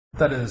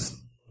that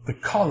is the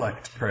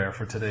collect prayer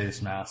for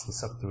today's Mass, the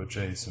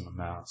 17FEB2019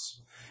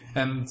 Mass.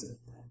 And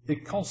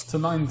it calls to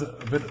mind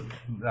a bit of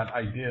that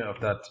idea of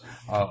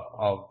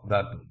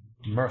that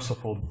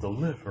merciful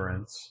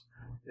deliverance.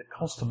 It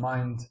calls to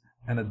mind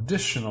an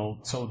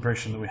additional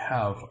celebration that we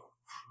have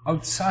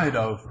outside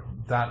of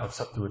that of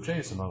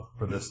 17FEB2019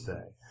 for this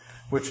day,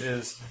 which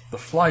is the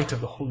flight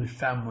of the Holy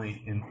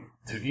Family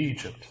into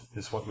Egypt,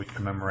 is what we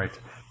commemorate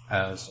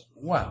as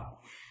well.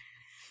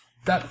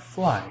 That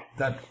flight,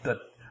 that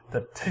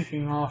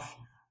taking off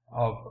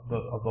of the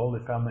Holy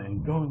Family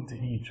and going to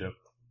Egypt,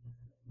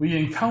 we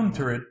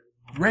encounter it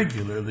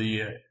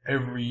regularly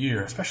every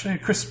year, especially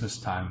at Christmas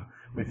time.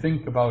 We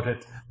think about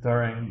it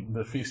during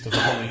the Feast of the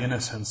Holy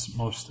Innocents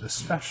most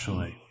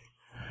especially.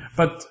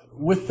 But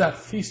with that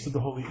Feast of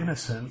the Holy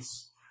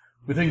Innocents,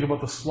 we think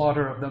about the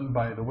slaughter of them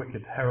by the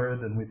wicked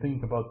Herod, and we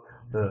think about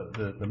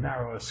the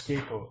narrow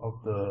escape of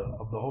the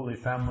Holy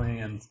Family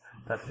and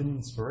that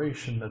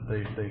inspiration that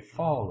they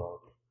followed.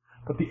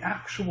 But the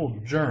actual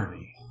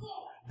journey,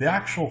 the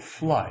actual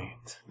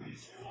flight,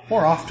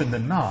 more often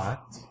than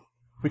not,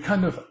 we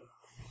kind of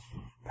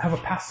have a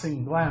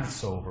passing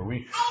glance over.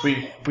 We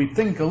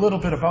think a little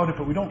bit about it,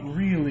 but we don't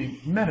really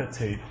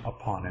meditate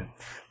upon it.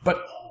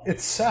 But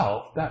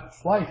itself, that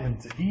flight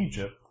into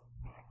Egypt,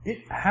 it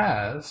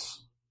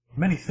has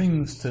many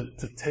things to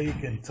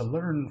take and to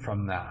learn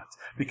from that,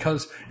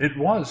 because it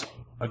was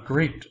a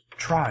great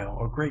trial,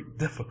 a great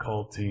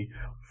difficulty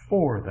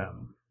for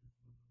them.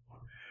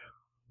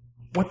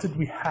 What did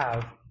we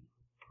have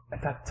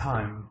at that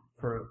time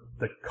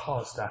that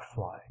caused that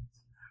flight?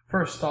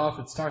 First off,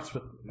 it starts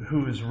with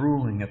who is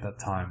ruling at that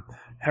time.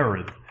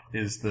 Herod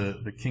is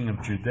the king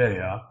of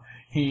Judea.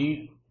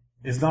 He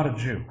is not a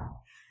Jew.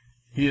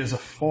 He is a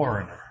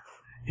foreigner.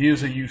 He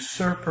is a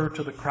usurper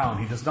to the crown.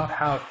 He does not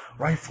have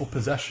rightful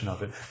possession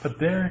of it. But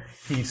there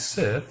he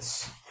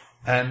sits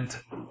and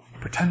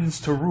pretends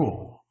to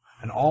rule,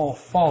 and all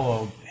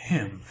follow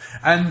him.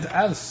 And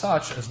as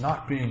such, as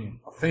not being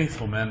a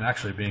faithful man,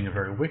 actually being a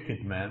very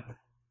wicked man,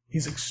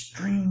 he's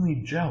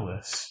extremely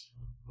jealous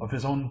of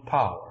his own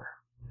power.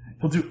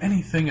 He'll do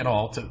anything at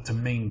all to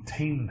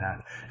maintain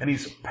that. And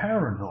he's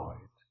paranoid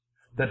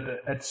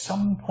that at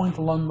some point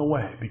along the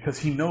way, because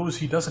he knows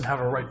he doesn't have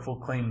a rightful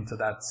claim to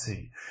that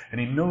see, and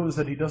he knows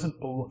that he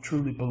doesn't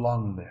truly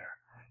belong there,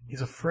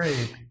 he's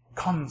afraid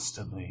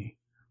constantly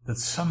that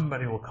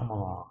somebody will come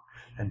along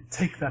and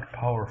take that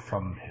power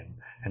from him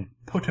and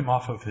put him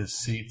off of his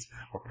seat,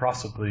 or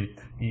possibly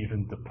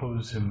even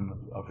depose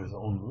him of his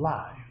own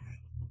life.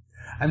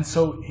 And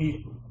so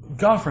he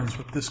governs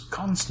with this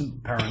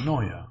constant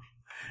paranoia.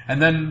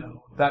 And then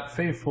that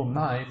fateful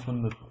night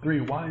when the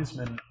three wise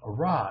men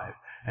arrive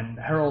and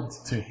herald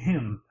to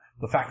him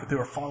the fact that they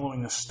were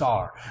following a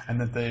star and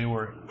that they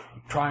were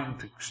trying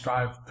to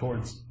strive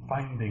towards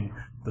finding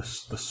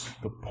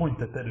the point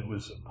that it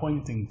was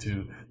pointing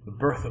to, the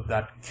birth of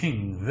that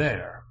king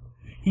there.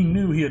 He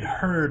knew, he had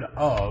heard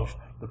of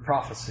the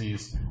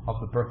prophecies of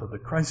the birth of the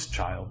Christ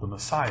child, the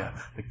Messiah,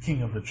 the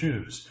King of the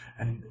Jews.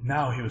 And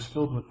now he was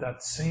filled with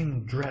that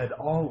same dread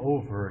all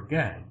over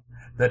again,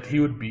 that he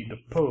would be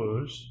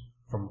deposed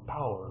from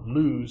power,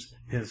 lose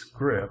his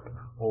grip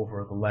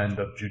over the land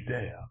of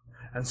Judea.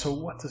 And so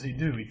what does he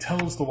do? He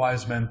tells the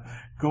wise men,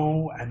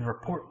 go and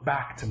report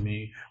back to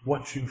me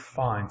what you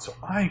find, so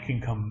I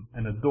can come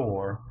and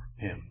adore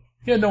him.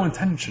 He had no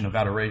intention of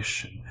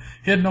adoration.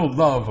 He had no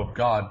love of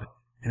God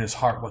in his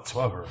heart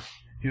whatsoever.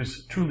 He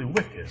was truly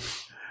wicked.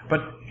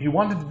 But he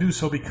wanted to do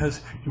so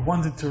because he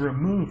wanted to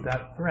remove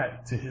that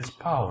threat to his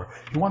power.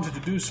 He wanted to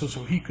do so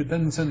he could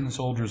then send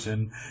soldiers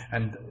in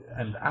and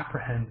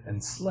apprehend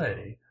and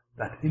slay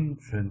that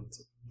infant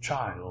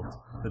child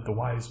that the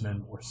wise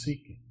men were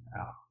seeking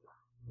after.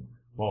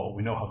 Well,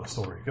 we know how the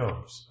story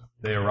goes.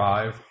 They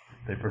arrive,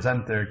 they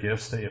present their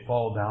gifts, they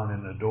fall down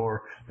and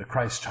adore the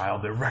Christ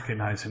child, they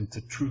recognize him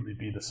to truly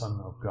be the Son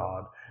of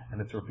God, and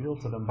it's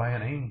revealed to them by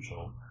an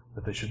angel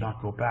that they should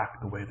not go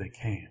back the way they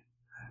came.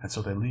 And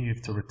so they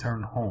leave to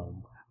return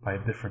home by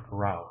a different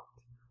route,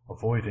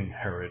 avoiding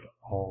Herod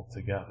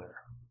altogether.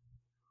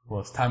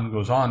 Well, as time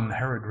goes on,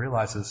 Herod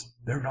realizes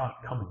they're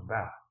not coming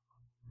back.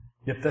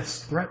 Yet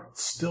this threat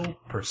still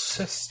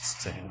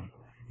persists to him.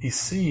 He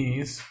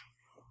sees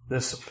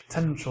this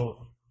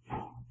potential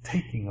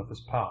taking of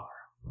his power.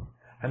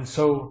 And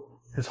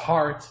so his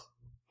heart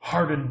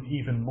hardened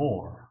even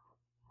more.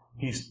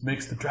 He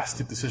makes the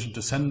drastic decision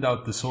to send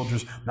out the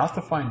soldiers not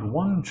to find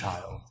one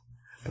child,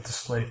 but to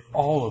slay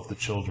all of the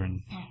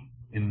children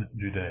in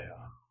Judea.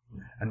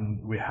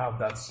 And we have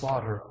that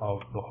slaughter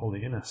of the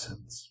holy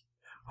innocents.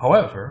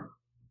 However,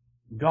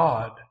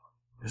 God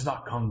is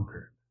not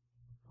conquered.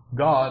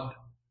 God,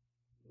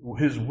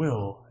 his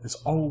will is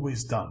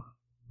always done.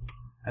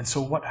 And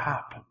so what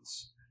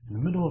happens? In the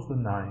middle of the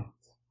night,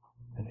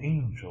 an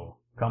angel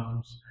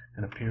comes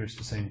and appears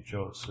to Saint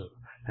Joseph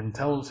and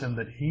tells him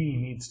that he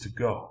needs to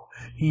go.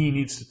 He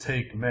needs to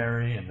take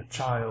Mary and the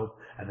child,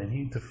 and they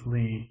need to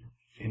flee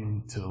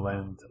into the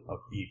land of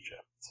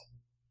Egypt.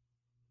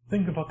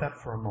 Think about that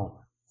for a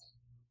moment.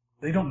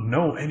 They don't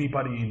know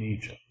anybody in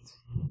Egypt.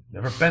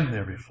 Never been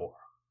there before.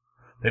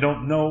 They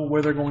don't know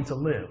where they're going to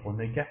live when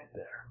they get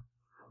there.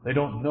 They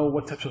don't know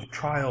what types of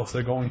trials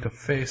they're going to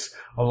face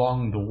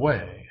along the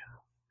way.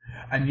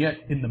 And yet,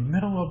 in the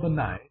middle of the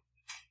night,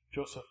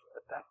 Joseph,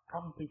 at that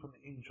prompting from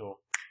the angel,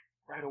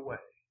 right away,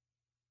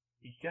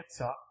 he gets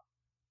up,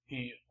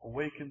 he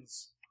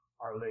awakens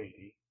Our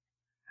Lady,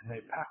 and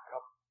they pack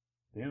up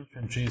the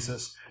infant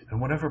Jesus and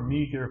whatever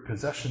meager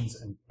possessions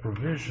and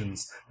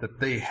provisions that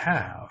they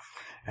have,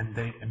 and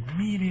they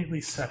immediately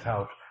set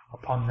out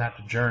upon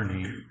that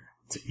journey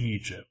to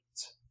Egypt.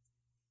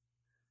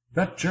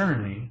 That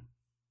journey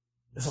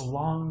is a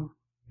long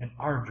and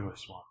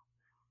arduous one.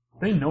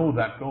 They know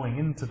that going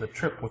into the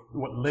trip with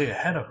what lay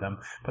ahead of them,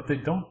 but they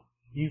don't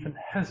even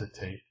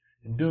hesitate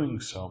in doing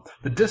so.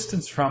 The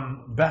distance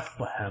from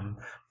Bethlehem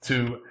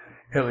to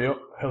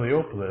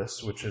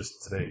Heliopolis, which is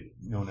today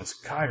known as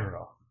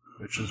Cairo,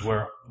 which is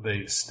where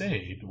they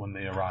stayed when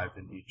they arrived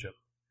in Egypt,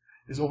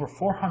 is over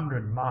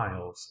 400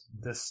 miles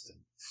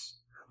distance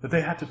that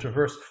they had to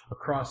traverse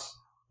across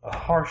a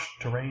harsh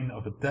terrain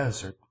of a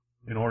desert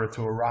in order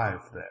to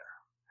arrive there.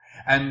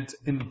 And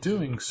in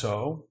doing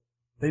so,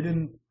 they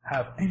didn't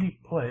have any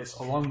place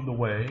along the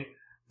way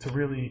to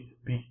really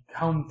be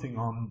counting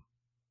on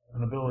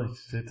an ability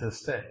to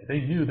stay. They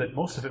knew that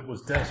most of it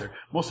was desert,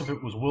 most of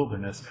it was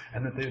wilderness,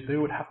 and that they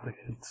would have to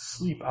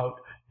sleep out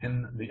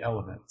in the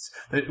elements.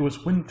 That it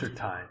was winter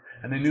time,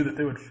 and they knew that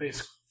they would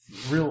face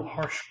real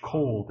harsh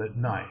cold at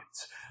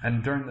night.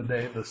 And during the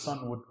day, the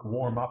sun would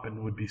warm up and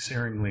it would be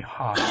searingly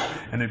hot,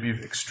 and it'd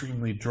be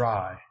extremely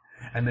dry.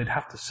 And they'd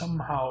have to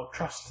somehow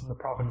trust in the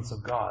providence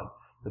of God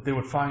that they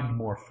would find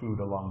more food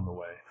along the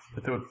way,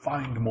 that they would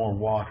find more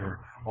water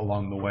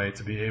along the way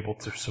to be able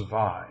to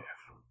survive.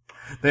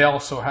 They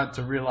also had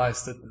to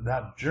realize that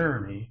that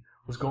journey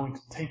was going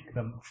to take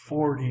them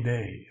 40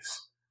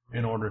 days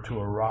in order to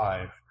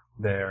arrive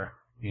there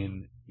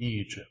in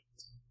Egypt,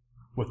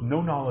 with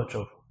no knowledge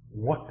of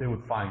what they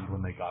would find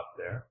when they got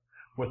there,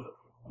 with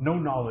no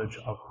knowledge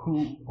of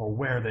who or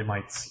where they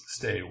might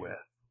stay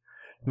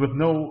with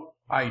no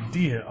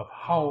idea of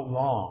how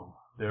long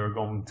they were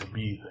going to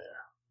be there.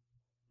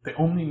 They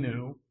only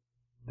knew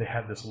they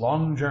had this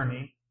long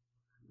journey,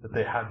 that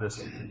they had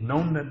this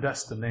known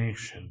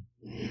destination,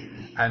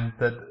 and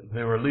that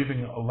they were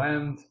leaving a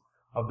land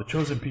of the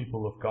chosen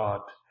people of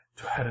God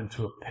to head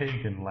into a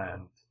pagan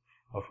land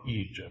of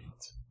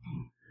Egypt.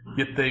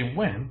 Yet they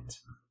went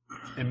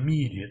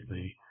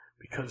immediately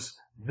because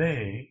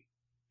they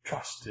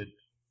trusted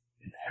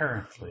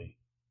inherently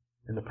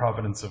in the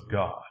providence of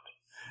God,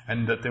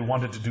 and that they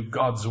wanted to do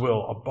God's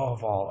will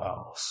above all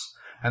else.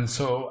 And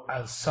so,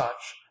 as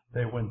such,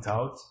 they went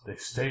out, they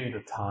stayed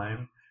a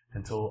time,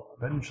 until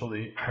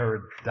eventually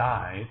Herod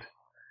died,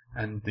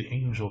 and the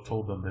angel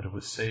told them that it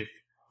was safe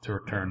to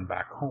return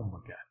back home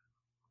again.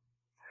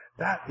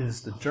 That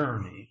is the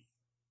journey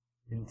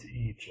into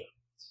Egypt.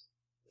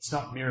 It's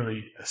not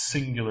merely a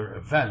singular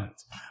event,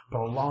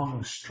 but a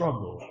long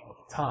struggle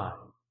of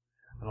time,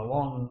 and a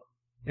long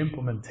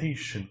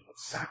implementation of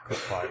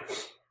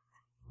sacrifice,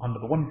 under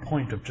the one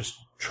point of just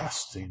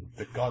trusting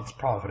that God's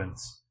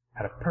providence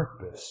had a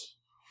purpose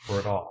for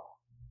it all.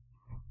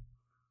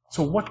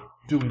 So what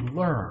do we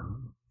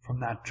learn from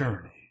that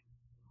journey?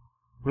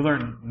 We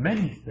learn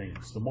many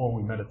things the more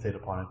we meditate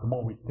upon it, the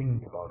more we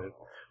think about it.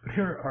 But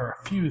here are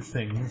a few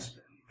things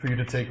for you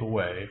to take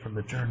away from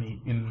the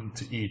journey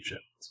into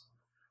Egypt.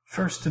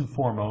 First and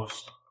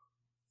foremost,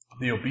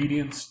 the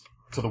obedience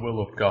to the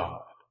will of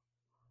God.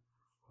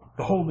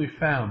 The Holy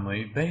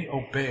Family, they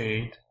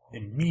obeyed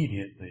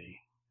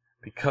immediately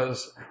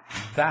because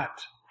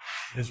that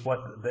is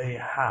what they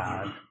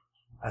had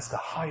as the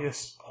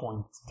highest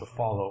point to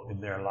follow in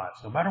their lives.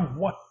 No matter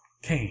what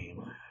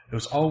came, it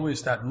was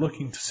always that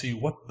looking to see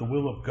what the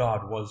will of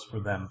God was for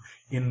them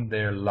in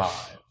their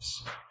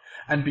lives.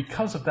 And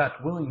because of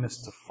that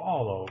willingness to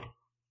follow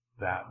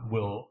that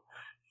will,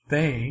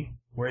 they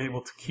were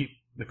able to keep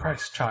the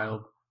Christ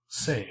child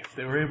safe.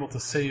 They were able to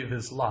save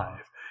his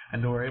life,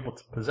 and they were able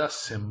to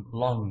possess him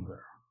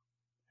longer.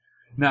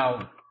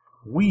 Now,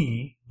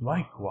 we,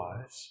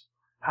 likewise,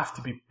 have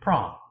to be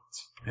prompt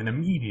and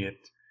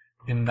immediate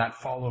in that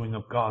following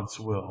of God's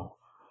will.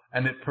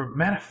 And it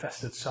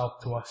manifests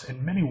itself to us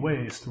in many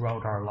ways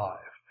throughout our life.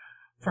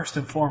 First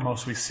and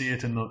foremost, we see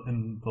it in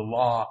the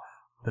law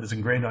that is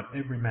ingrained on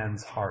every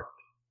man's heart,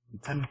 the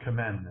 10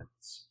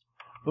 Commandments.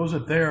 Those are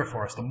there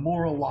for us, the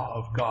moral law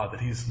of God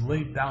that He's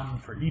laid down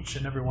for each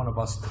and every one of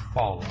us to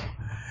follow.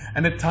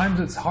 And at times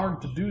it's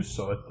hard to do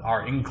so.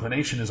 Our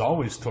inclination is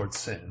always towards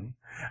sin.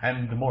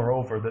 And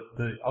moreover, that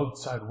the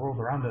outside world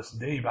around us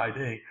day by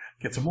day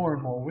gets more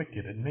and more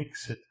wicked and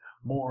makes it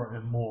more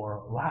and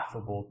more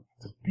laughable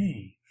to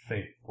be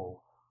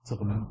faithful to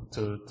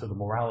the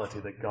morality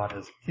that God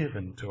has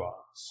given to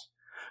us.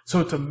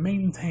 So to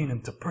maintain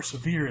and to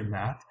persevere in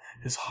that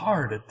is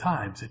hard at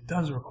times. It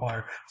does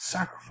require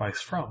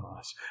sacrifice from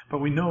us. But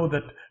we know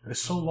that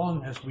so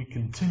long as we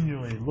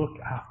continually look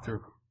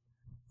after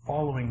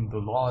following the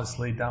laws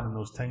laid down in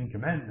those 10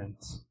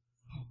 Commandments,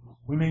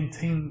 we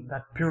maintain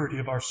that purity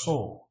of our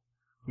soul.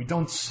 We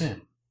don't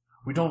sin.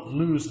 We don't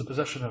lose the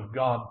possession of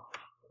God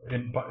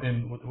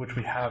which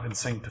we have in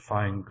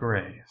sanctifying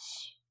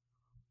grace.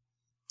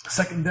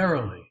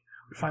 Secondarily,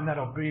 we find that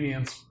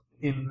obedience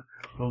in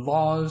the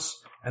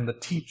laws and the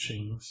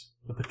teachings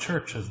that the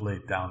church has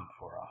laid down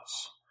for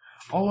us.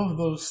 All of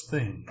those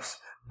things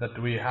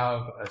that we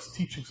have as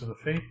teachings of the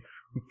faith,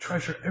 we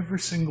treasure every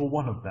single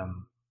one of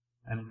them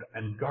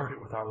and guard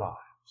it with our lives.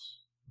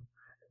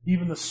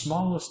 Even the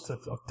smallest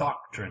of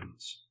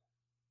doctrines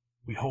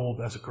we hold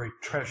as a great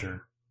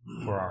treasure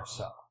for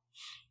ourselves.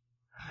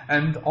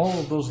 And all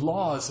of those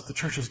laws that the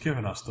church has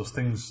given us, those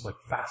things like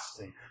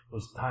fasting,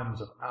 those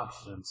times of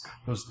abstinence,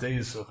 those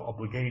days of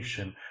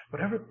obligation,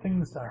 whatever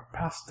things that are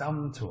passed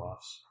down to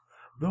us,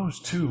 those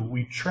too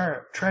we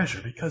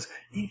treasure, because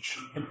each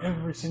and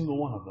every single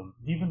one of them,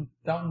 even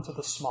down to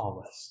the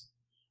smallest,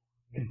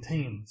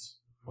 contains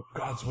what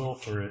God's will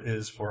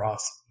is for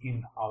us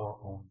in our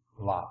own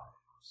lives.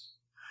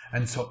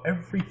 And so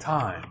every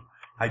time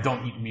I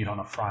don't eat meat on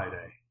a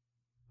Friday,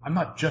 I'm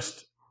not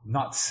just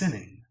not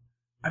sinning,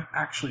 I'm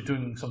actually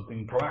doing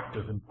something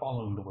proactive in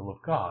following the will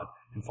of God,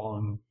 in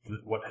following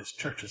what His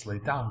church has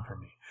laid down for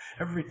me.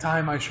 Every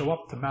time I show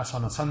up to Mass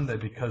on a Sunday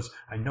because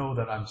I know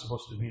that I'm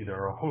supposed to be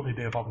there, or a holy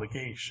day of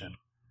obligation,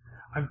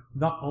 I'm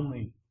not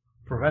only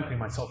preventing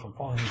myself from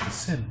falling into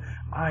sin,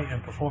 I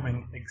am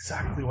performing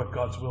exactly what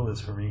God's will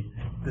is for me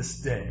this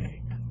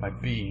day by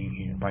being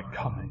here, by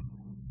coming.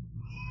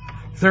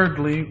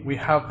 Thirdly, we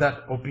have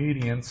that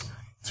obedience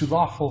to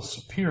lawful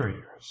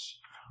superiors.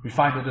 We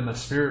find it in the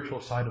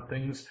spiritual side of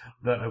things,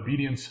 that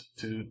obedience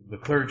to the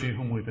clergy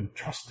whom we've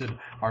entrusted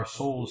our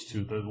souls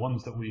to, the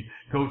ones that we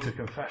go to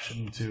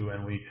confession to,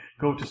 and we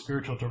go to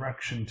spiritual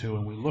direction to,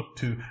 and we look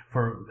to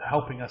for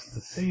helping us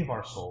to save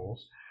our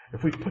souls.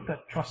 If we put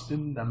that trust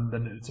in them,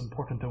 then it's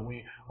important that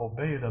we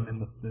obey them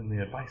in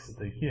the advice that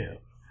they give.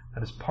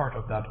 That is part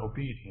of that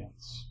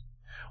obedience.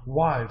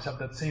 Wives have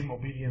that same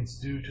obedience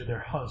due to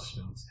their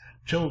husbands.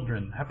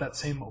 Children have that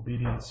same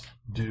obedience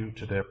due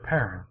to their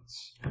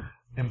parents.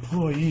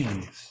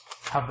 Employees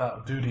have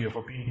that duty of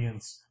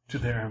obedience to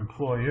their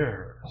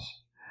employers.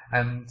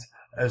 And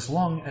as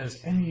long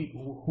as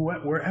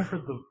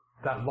wherever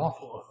that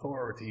lawful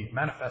authority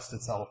manifests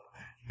itself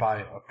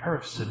by a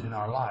person in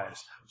our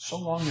lives, so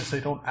long as they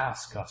don't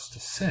ask us to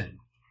sin,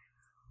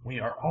 we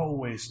are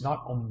always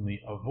not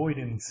only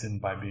avoiding sin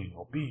by being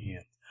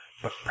obedient,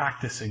 but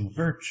practicing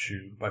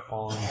virtue by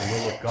following the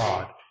will of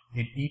God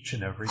in each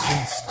and every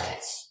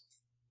instance.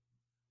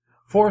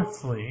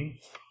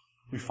 Fourthly,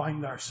 we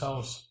find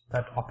ourselves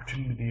that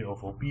opportunity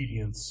of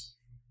obedience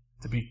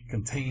to be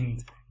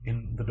contained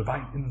in the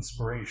divine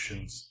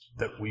inspirations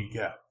that we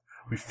get.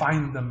 We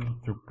find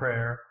them through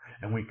prayer,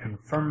 and we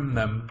confirm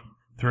them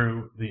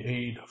through the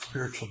aid of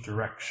spiritual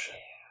direction.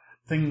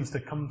 Things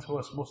that come to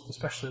us most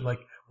especially, like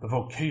the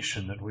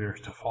vocation that we are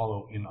to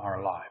follow in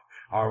our life.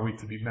 Are we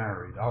to be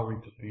married? Are we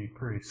to be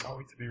priests? Are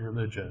we to be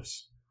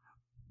religious?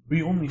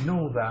 We only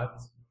know that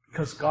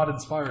because God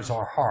inspires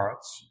our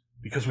hearts,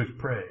 because we've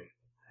prayed.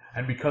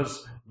 And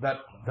because that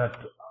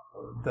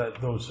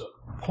those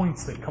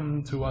points that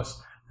come to us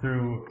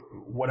through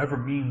whatever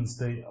means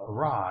they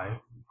arrive,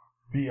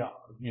 via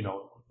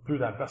through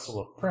that vessel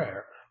of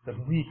prayer,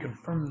 that we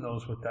confirm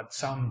those with that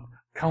sound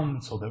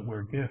counsel that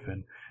we're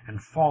given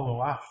and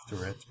follow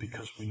after it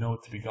because we know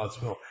it to be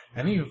God's will.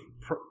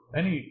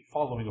 Any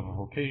following of a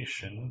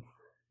vocation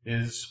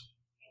is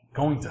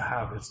going to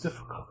have its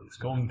difficulties,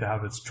 going to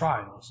have its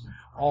trials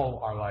all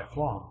our life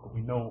long. But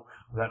we know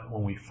that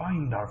when we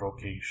find our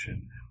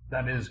vocation,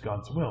 that is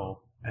God's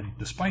will, and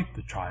despite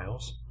the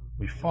trials,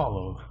 we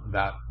follow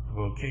that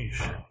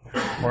vocation.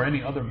 Or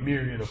any other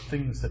myriad of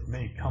things that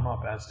may come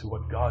up as to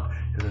what God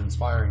is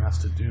inspiring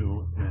us to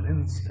do in an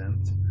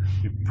instant,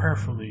 we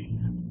prayerfully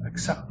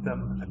accept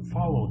them and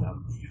follow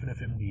them, even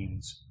if it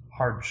means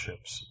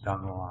hardships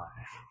down the line.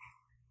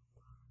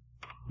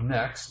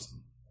 Next,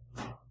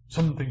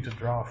 something to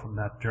draw from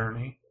that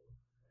journey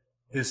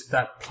is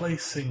that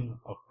placing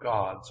of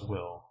God's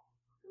will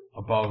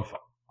above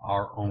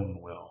our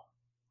own will.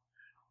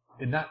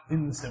 In that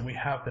instant, we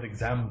have that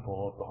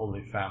example of the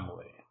Holy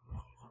Family.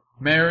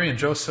 Mary and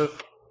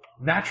Joseph,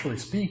 naturally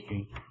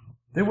speaking,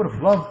 they would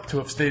have loved to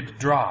have stayed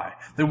dry.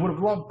 They would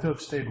have loved to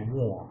have stayed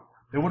warm.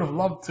 They would have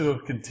loved to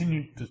have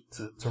continued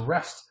to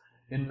rest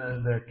in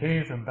their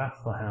cave in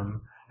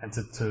Bethlehem and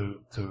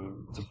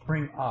to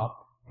bring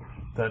up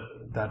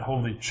that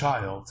holy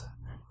child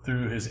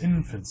through his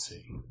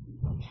infancy.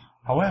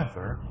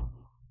 However,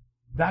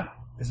 that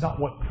is not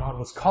what God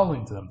was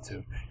calling them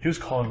to. He was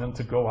calling them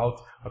to go out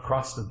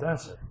across the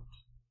desert.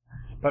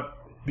 But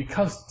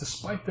because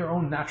despite their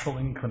own natural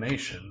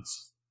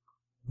inclinations,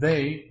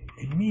 they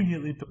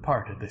immediately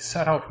departed. They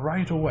set out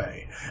right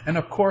away. And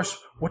of course,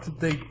 what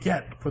did they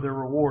get for their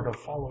reward of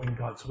following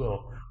God's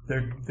will?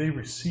 They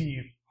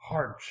receive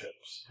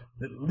hardships.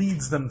 It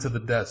leads them to the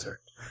desert.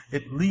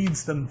 It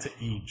leads them to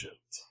Egypt.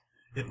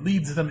 It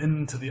leads them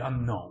into the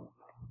unknown.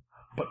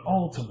 But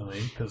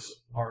ultimately,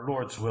 because our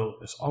Lord's will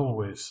is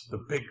always the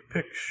big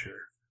picture,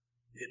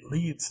 it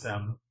leads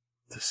them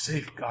to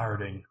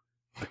safeguarding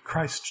the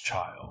Christ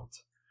child.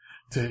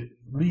 It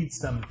leads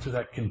them to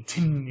that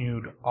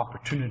continued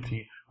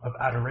opportunity of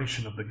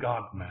adoration of the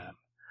God-man.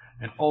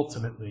 And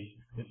ultimately,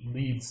 it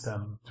leads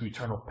them to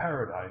eternal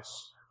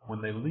paradise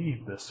when they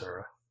leave this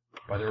earth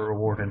by their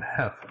reward in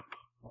heaven.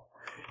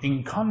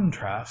 In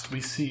contrast,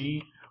 we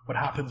see what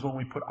happens when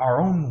we put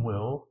our own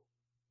will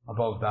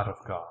above that of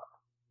God.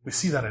 We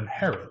see that in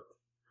Herod.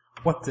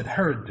 What did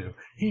Herod do?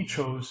 He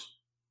chose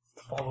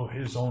to follow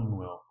his own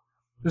will.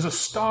 There's a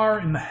star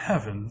in the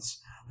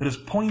heavens that is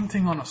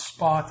pointing on a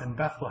spot in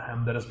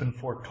Bethlehem that has been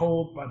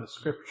foretold by the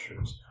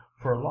Scriptures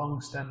for a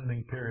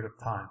long-standing period of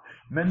time.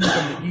 Men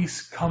from the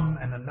east come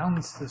and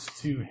announce this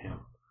to him.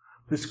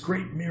 This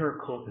great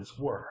miracle is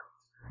worked.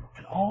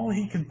 And all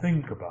he can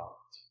think about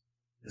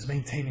is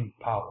maintaining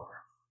power,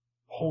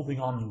 holding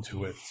on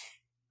to it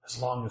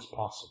as long as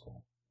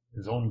possible,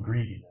 his own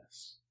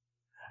greediness.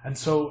 And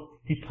so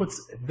he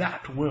puts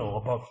that will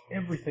above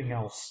everything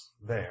else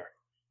there.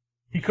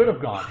 He could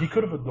have gone, he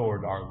could have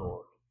adored our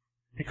Lord.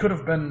 He could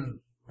have been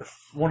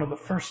one of the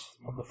first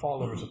of the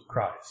followers of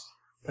Christ.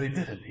 But he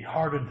didn't. He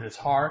hardened his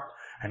heart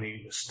and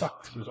he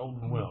stuck to his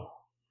own will.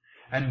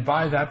 And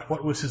by that,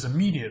 what was his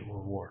immediate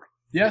reward?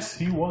 Yes,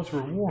 he was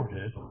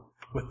rewarded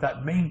with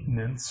that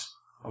maintenance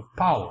of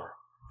power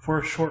for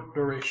a short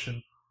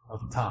duration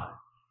of time.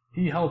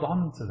 He held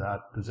on to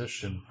that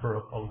position for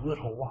a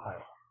little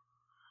while.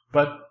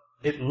 But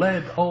it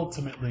led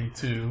ultimately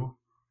to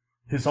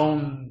his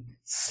own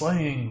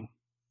slaying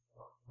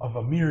of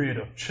a myriad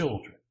of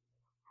children,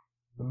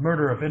 the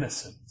murder of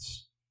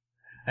innocents.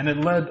 And it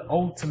led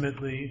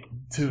ultimately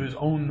to his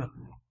own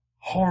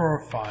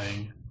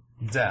horrifying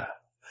death,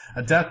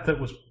 a death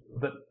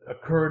that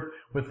occurred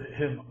with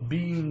him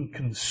being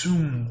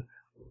consumed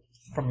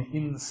from the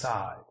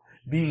inside,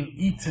 being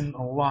eaten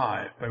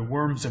alive by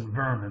worms and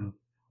vermin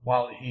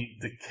while he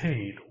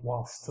decayed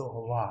while still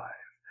alive.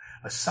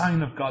 A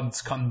sign of God's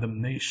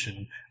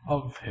condemnation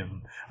of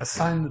him, a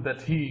sign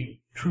that he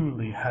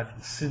truly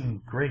had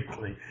sinned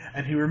greatly,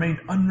 and he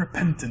remained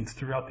unrepentant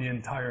throughout the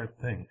entire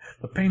thing.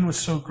 The pain was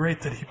so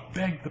great that he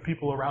begged the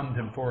people around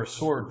him for a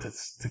sword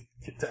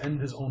to end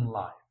his own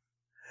life.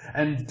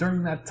 And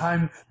during that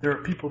time, there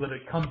are people that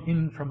had come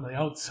in from the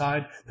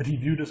outside that he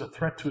viewed as a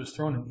threat to his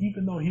throne, and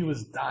even though he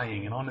was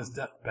dying and on his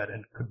deathbed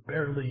and could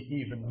barely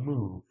even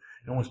move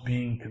and was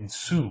being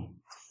consumed,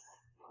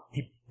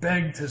 he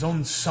begged his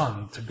own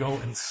son to go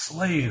and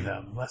slay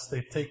them, lest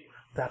they take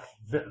that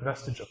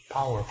vestige of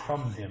power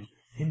from him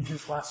in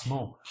his last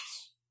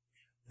moments.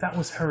 That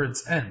was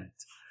Herod's end,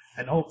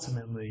 and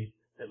ultimately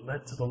it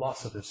led to the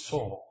loss of his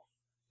soul,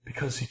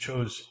 because he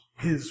chose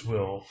his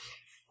will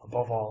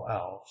above all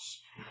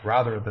else,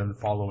 rather than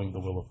following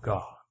the will of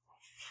God.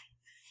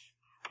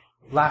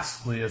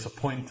 Lastly, as a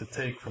point to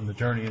take from the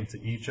journey into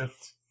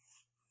Egypt,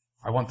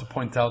 I want to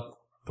point out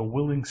the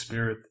willing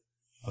spirit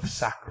of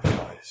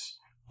sacrifice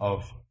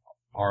of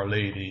Our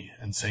Lady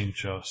and Saint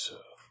Joseph.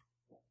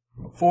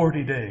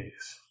 40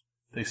 days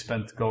they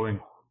spent going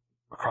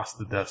across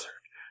the desert,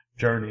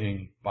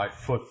 journeying by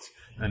foot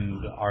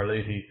and Our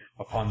Lady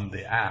upon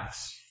the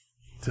ass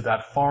to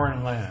that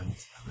foreign land,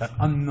 that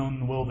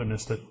unknown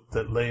wilderness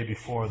that lay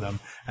before them,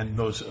 and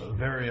those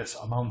various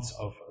amounts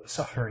of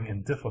suffering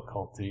and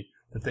difficulty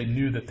that they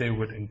knew that they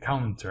would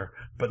encounter,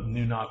 but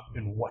knew not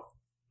in what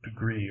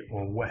degree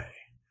or way.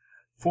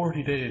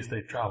 40 days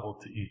they traveled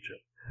to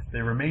Egypt.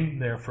 They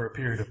remained there for a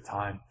period of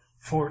time.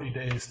 40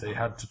 days they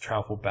had to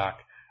travel back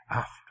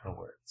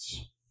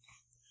afterwards.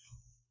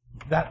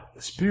 That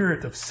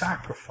spirit of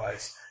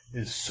sacrifice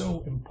is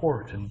so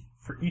important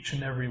for each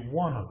and every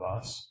one of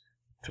us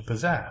to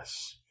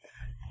possess.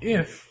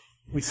 If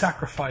we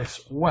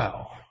sacrifice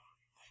well,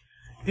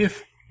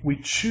 if we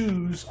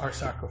choose our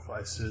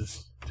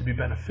sacrifices to be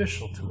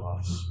beneficial to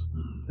us,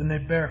 then they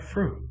bear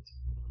fruit.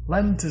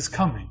 Lent is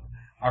coming.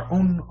 Our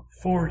own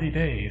 40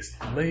 days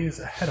lays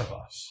ahead of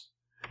us.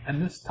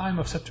 And this time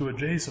of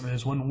Septuagesima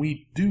is when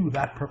we do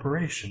that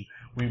preparation.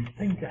 We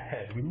think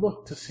ahead. We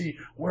look to see,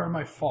 where are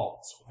my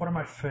faults? What are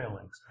my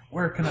failings?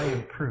 Where can I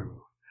improve?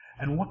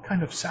 And what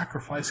kind of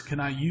sacrifice can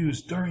I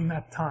use during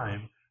that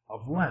time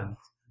of Lent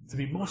to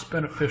be most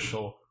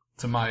beneficial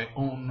to my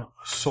own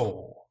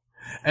soul?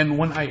 And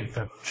when I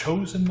have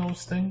chosen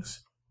those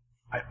things,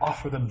 I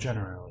offer them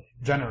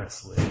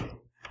generously.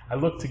 I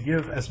look to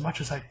give as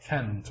much as I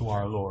can to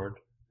our Lord,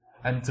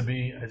 and to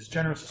be as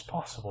generous as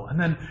possible. And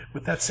then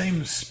with that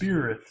same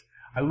spirit,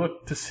 I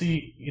look to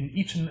see in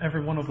each and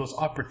every one of those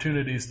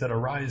opportunities that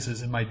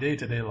arises in my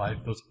day-to-day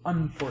life, those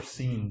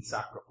unforeseen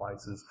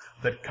sacrifices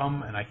that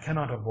come and I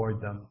cannot avoid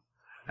them,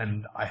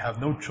 and I have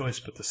no choice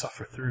but to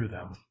suffer through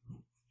them.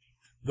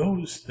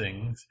 Those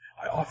things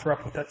I offer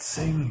up with that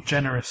same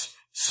generous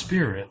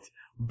spirit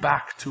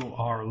back to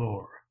our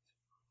Lord.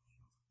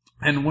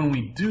 And when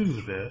we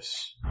do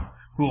this,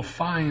 we'll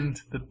find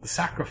that the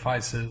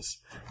sacrifices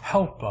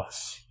help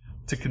us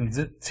to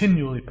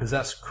continually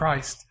possess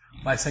Christ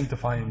by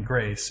sanctifying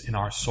grace in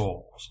our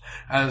souls,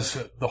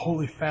 as the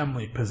Holy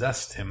Family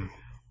possessed him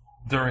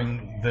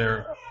during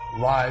their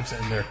lives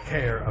and their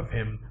care of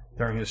him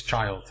during his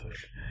childhood.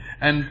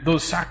 And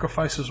those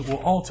sacrifices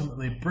will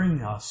ultimately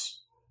bring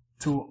us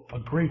to a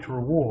great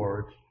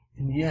reward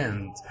in the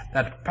end,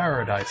 that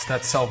paradise,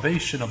 that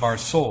salvation of our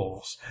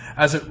souls,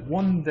 as it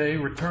one day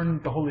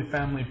returned the Holy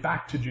Family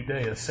back to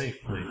Judea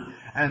safely,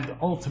 and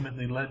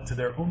ultimately led to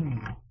their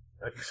own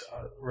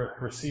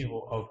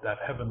receival of that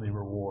heavenly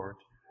reward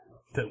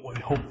that we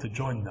hope to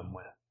join them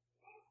with.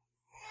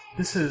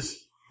 This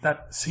is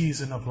that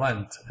season of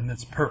Lent and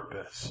its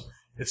purpose.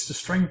 It's to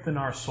strengthen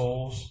our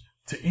souls,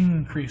 to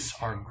increase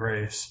our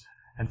grace,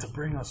 and to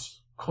bring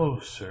us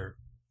closer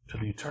to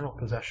the eternal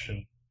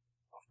possession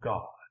of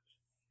God.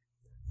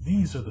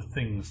 These are the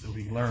things that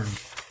we learn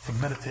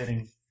from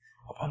meditating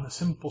upon the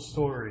simple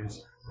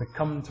stories that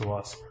come to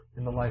us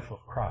in the life of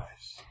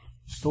Christ.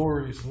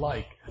 Stories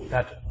like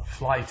that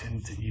flight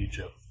into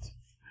Egypt,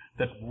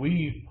 that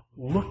we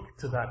look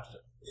to that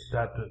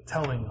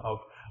telling of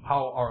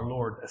how our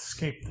Lord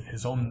escaped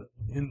his own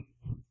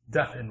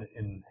death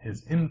in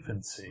his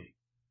infancy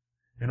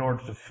in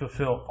order to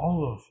fulfill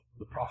all of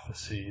the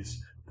prophecies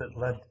that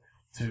led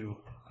to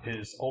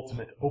his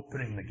ultimate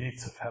opening the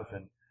gates of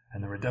heaven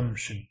and the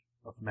redemption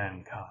of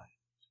mankind.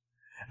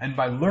 And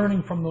by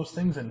learning from those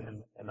things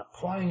and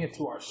applying it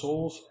to our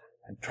souls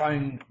and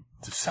trying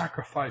to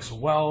sacrifice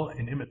well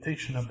in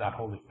imitation of that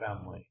Holy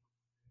Family,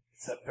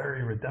 it's that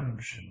very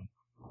redemption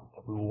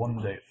that we will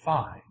one day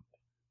find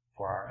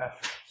for our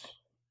efforts.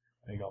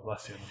 May God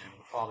bless you in the name of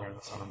the Father, and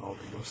the Son, and the Holy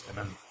Ghost.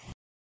 Amen.